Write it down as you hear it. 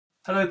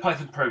Hello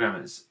Python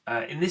programmers.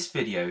 In this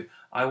video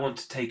I want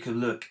to take a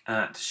look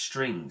at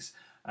strings.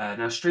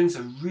 Now strings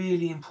are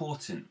really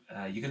important.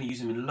 You're going to use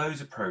them in loads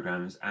of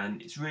programs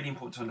and it's really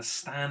important to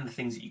understand the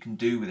things that you can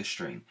do with a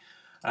string.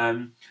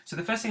 So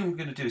the first thing I'm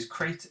going to do is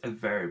create a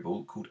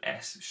variable called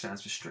s, which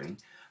stands for string,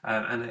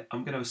 and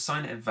I'm going to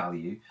assign it a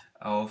value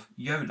of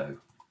YOLO.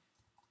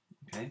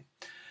 Okay.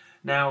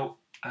 Now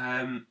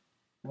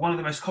one of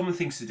the most common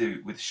things to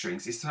do with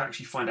strings is to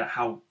actually find out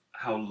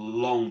how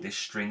long this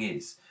string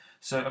is.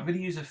 So I'm going to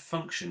use a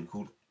function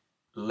called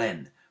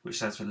len, which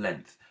stands for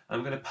length. And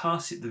I'm going to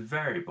pass it the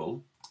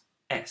variable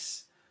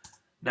s.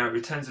 Now it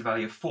returns a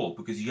value of 4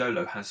 because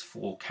YOLO has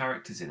 4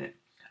 characters in it.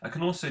 I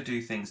can also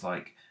do things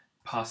like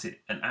pass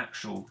it an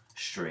actual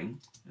string,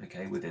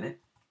 okay, within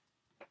it.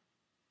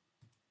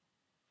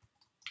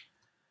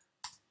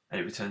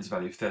 And it returns a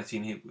value of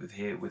 13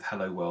 here with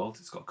hello world.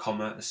 It's got a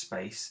comma, a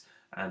space,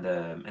 and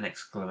an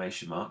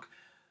exclamation mark.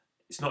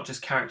 It's not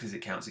just characters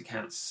it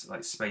counts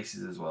like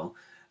spaces as well.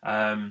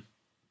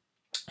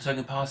 So I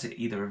can pass it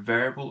either a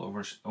variable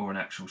or an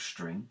actual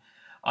string.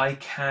 I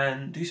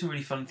can do some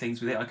really fun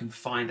things with it. I can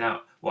find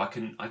out, well,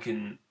 I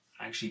can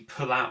actually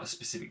pull out a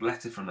specific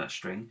letter from that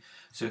string.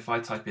 So if I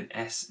type in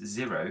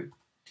S0,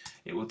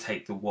 it will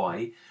take the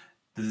Y.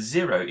 The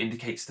 0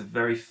 indicates the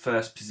very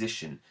first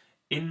position.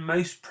 In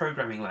most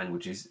programming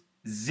languages,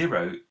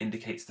 0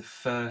 indicates the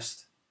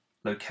first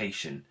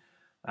location.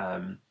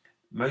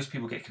 Most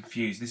people get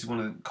confused. This is one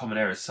of the common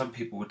errors. Some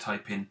people would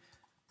type in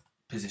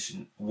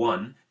position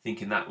 1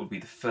 thinking that would be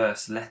the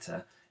first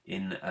letter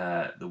in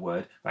the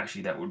word, but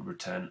actually that would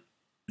return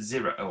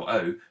 0 or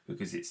O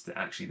because it's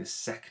actually the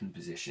second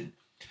position.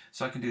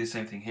 So I can do the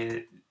same thing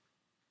here.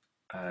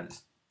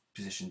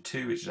 Position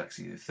 2, which is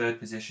actually the third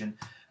position,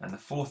 and the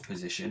fourth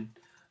position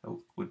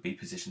would be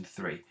position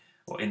 3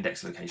 or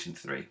index location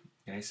 3.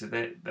 Okay, so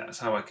that's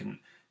how I can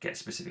get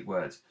specific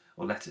words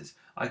or letters.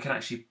 I can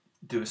actually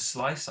do a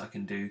slice. I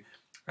can do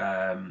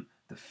the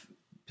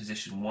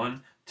position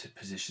 1 to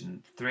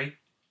position 3.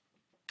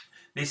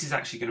 This is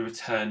actually going to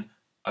return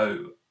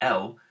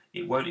OL.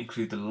 It won't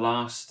include the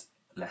last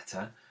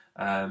letter.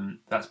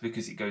 That's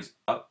because it goes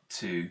up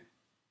to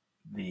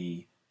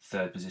the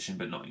third position,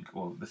 but not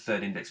or the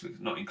third index, but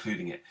not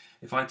including it.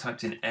 If I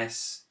typed in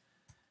S1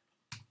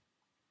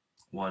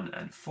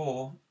 and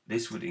 4,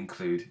 this would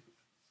include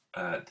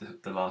the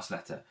last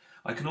letter.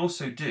 I can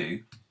also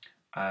do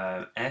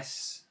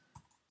S.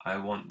 I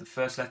want the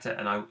first letter,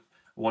 and I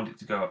want it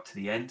to go up to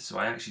the end, so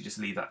I actually just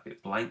leave that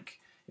bit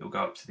blank. It will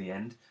go up to the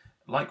end.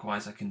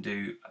 Likewise, I can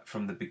do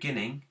from the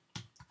beginning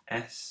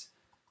S,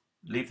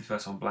 leave the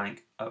first one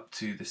blank, up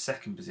to the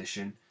second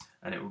position,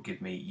 and it will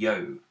give me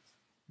yo.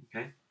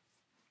 Okay.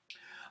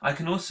 I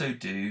can also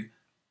do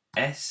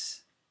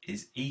S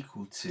is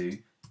equal to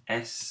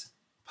S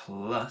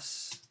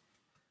plus,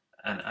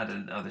 and add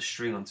another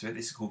string onto it.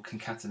 This is called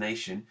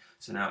concatenation.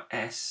 So now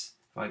S,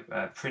 if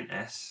I print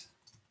S,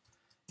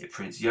 it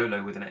prints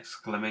YOLO with an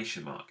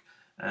exclamation mark.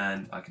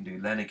 And I can do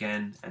len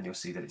again, and you'll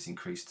see that it's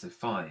increased to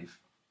 5.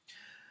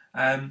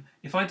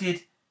 If I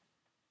did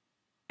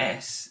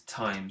S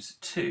times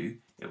 2,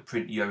 it'll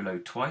print YOLO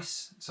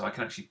twice. So I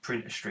can actually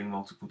print a string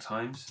multiple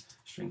times.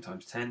 String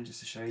times 10, just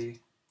to show you.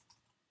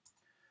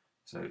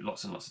 So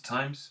lots and lots of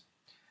times.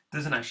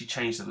 Doesn't actually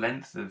change the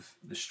length of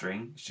the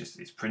string.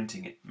 It's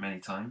printing it many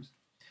times.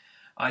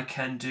 I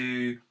can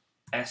do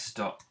S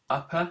dot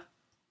upper,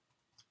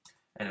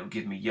 and it will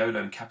give me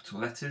YOLO in capital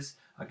letters.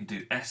 I can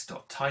do S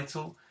dot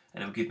title,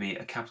 and it will give me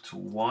a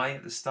capital Y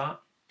at the start.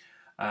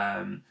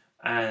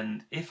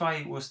 And if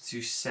I was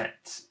to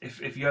set,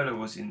 if YOLO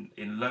was in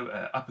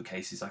lower upper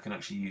cases, I can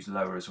actually use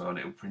lower as well, and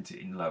it will print it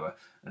in lower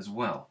as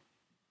well.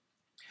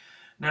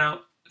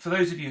 Now, for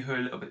those of you who are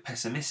a little bit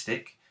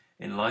pessimistic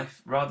in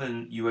life, rather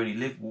than you only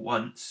live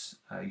once,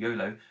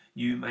 YOLO,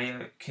 you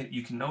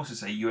can also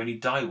say you only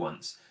die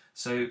once.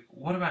 So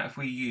what about if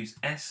we use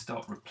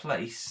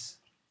s.replace,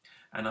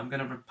 and I'm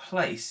going to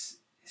replace,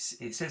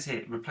 it says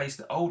here, replace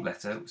the old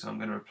letter, so I'm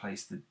going to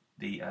replace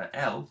the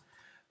L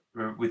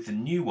with the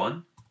new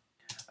one,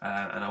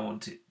 and I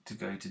want it to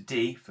go to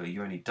D for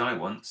you only die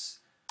once.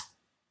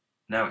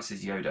 Now it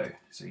says YODO,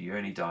 so you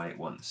only die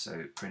once,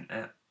 so print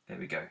that, there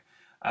we go.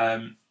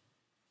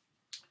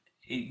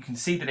 You can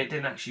see that it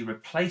didn't actually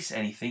replace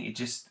anything,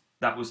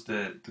 that was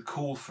the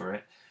call for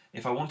it.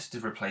 If I wanted to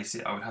replace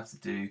it, I would have to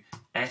do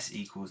s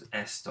equals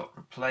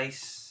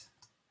s.replace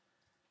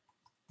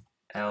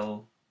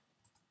L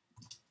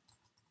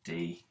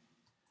D,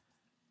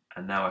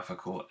 and now if I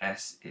call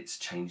s, it's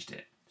changed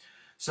it.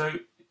 So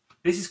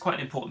this is quite an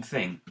important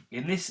thing.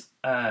 In this,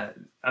 at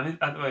the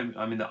moment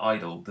I'm in the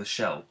idle, the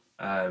shell.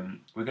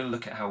 We're going to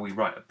look at how we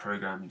write a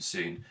program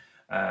soon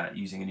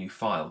using a new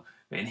file.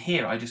 But in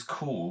here I just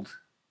called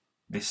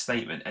this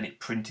statement and it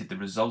printed the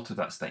result of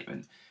that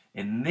statement.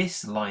 In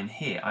this line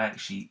here, I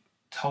actually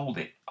told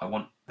it I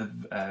want the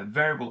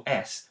variable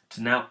s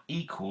to now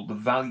equal the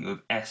value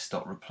of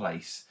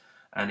s.replace,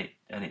 and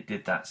it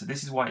did that. So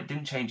this is why it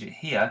didn't change it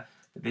here,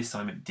 but this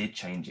time it did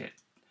change it.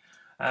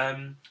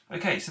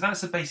 Okay, so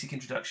that's a basic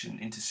introduction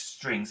into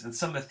strings and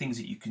some of the things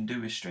that you can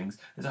do with strings.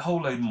 There's a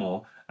whole load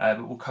more,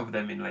 but we'll cover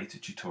them in later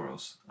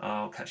tutorials.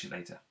 I'll catch you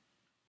later.